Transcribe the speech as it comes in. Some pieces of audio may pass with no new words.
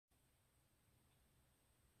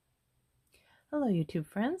Hello YouTube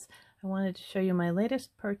friends, I wanted to show you my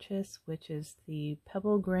latest purchase, which is the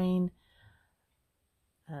Pebble Grain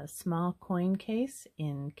small coin case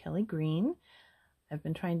in Kelly Green. I've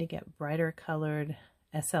been trying to get brighter colored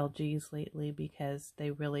SLGs lately because they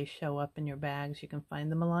really show up in your bags. You can find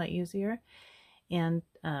them a lot easier. And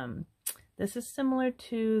this is similar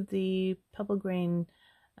to the Pebble Grain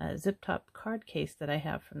zip top card case that I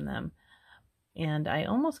have from them. And I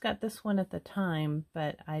almost got this one at the time,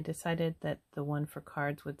 but I decided that the one for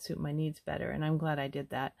cards would suit my needs better, and I'm glad I did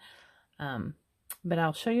that. But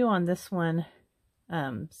I'll show you on this one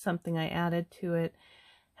something I added to it,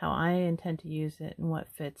 how I intend to use it, and what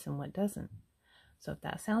fits and what doesn't. So if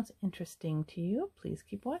that sounds interesting to you, please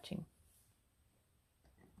keep watching.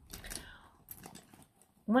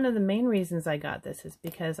 One of the main reasons I got this is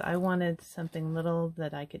because I wanted something little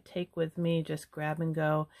that I could take with me, just grab and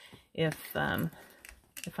go if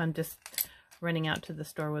I'm just running out to the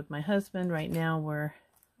store with my husband. Right now we're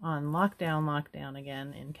on lockdown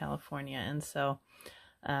again in California, and so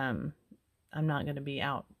I'm not going to be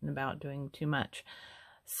out and about doing too much.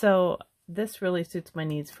 So this really suits my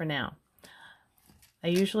needs for now. I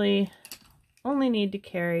usually only need to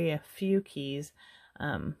carry a few keys.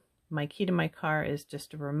 My key to my car is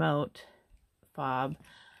just a remote fob.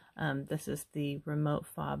 This is the remote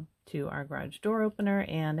fob to our garage door opener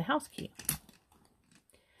and a house key.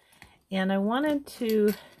 And I wanted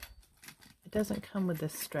to, it doesn't come with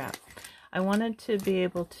this strap. I wanted to be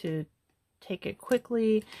able to take it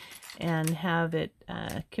quickly and have it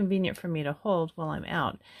convenient for me to hold while I'm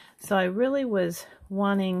out. So I really was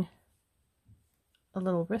wanting a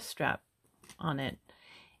little wrist strap on it.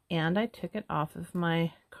 And I took it off of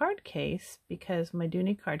my card case, because my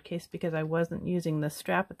Dooney card case, because I wasn't using the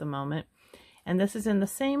strap at the moment. And this is in the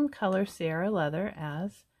same color Sierra leather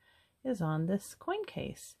as is on this coin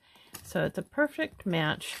case. So it's a perfect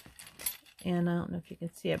match. And I don't know if you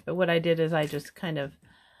can see it, but what I did is I just kind of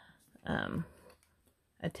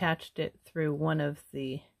attached it through one of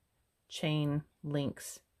the chain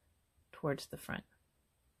links towards the front.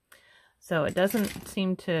 So it doesn't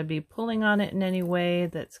seem to be pulling on it in any way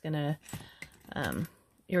that's going to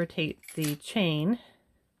irritate the chain.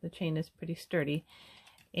 The chain is pretty sturdy.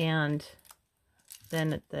 And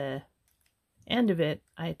then at the end of it,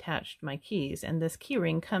 I attached my keys. And this key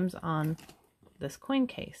ring comes on this coin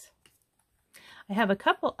case. I have a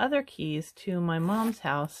couple other keys to my mom's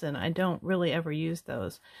house, and I don't really ever use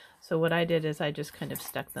those. So what I did is I just kind of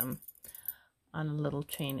stuck them on a little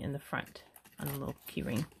chain in the front, on a little key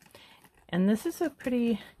ring. And this is a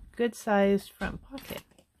pretty good sized front pocket.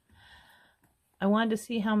 I wanted to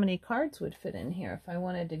see how many cards would fit in here if I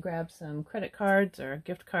wanted to grab some credit cards or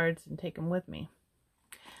gift cards and take them with me.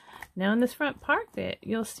 Now in this front pocket,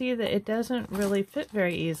 you'll see that it doesn't really fit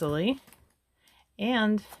very easily.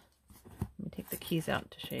 And let me take the keys out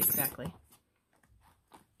to show you exactly.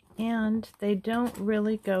 And they don't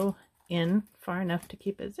really go in far enough to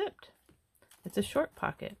keep it zipped. It's a short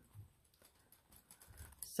pocket.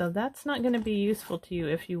 So that's not going to be useful to you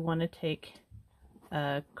if you want to take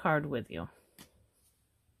a card with you.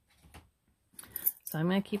 So I'm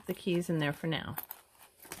going to keep the keys in there for now.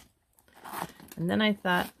 And then I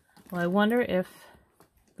thought, well, I wonder if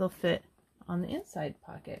they'll fit on the inside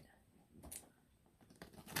pocket.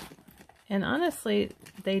 And honestly,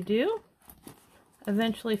 they do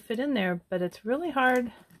eventually fit in there, but it's really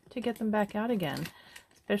hard to get them back out again,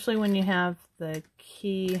 especially when you have the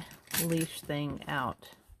key leash thing out.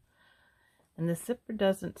 And the zipper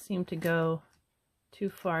doesn't seem to go too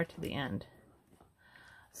far to the end.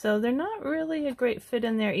 So they're not really a great fit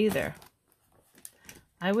in there either.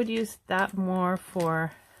 I would use that more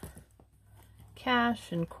for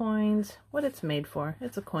cash and coins, what it's made for.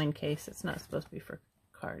 It's a coin case. It's not supposed to be for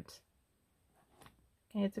cards.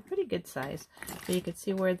 Okay, it's a pretty good size. So you can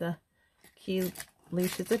see where the key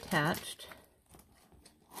leash is attached.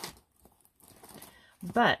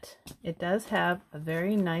 But it does have a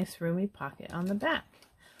very nice roomy pocket on the back.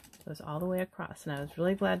 It goes all the way across, and I was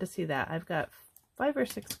really glad to see that. I've got 5 or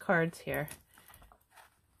 6 cards here,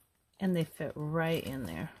 and they fit right in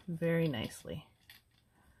there very nicely.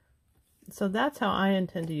 So that's how I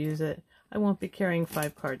intend to use it. I won't be carrying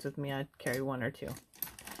 5 cards with me. I'd carry 1 or 2.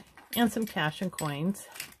 And some cash and coins.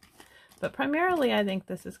 But primarily I think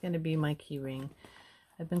this is going to be my key ring.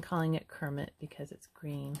 I've been calling it Kermit because it's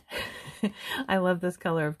green. I love this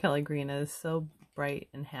color of Kelly Green. It is so bright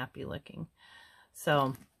and happy looking.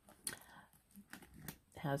 So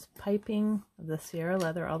it has piping of the Sierra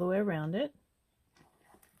leather all the way around it.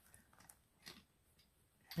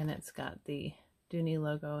 And it's got the Dooney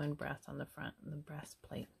logo in brass on the front and the brass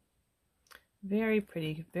plate. Very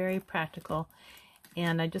pretty, very practical.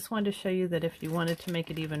 And I just wanted to show you that if you wanted to make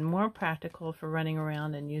it even more practical for running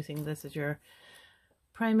around and using this as your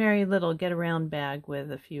primary little get-around bag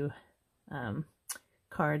with a few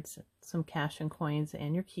cards, some cash and coins,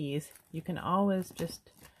 and your keys, you can always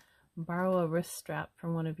just borrow a wrist strap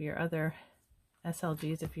from one of your other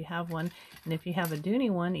SLGs if you have one. And if you have a Dooney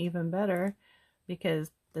one, even better,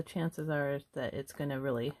 because the chances are that it's going to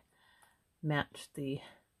really match the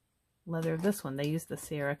leather of this one. They use the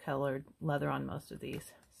Sierra colored leather on most of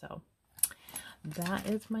these. So that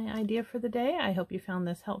is my idea for the day. I hope you found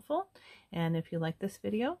this helpful. And if you like this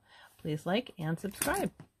video, please like and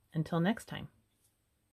subscribe. Until next time.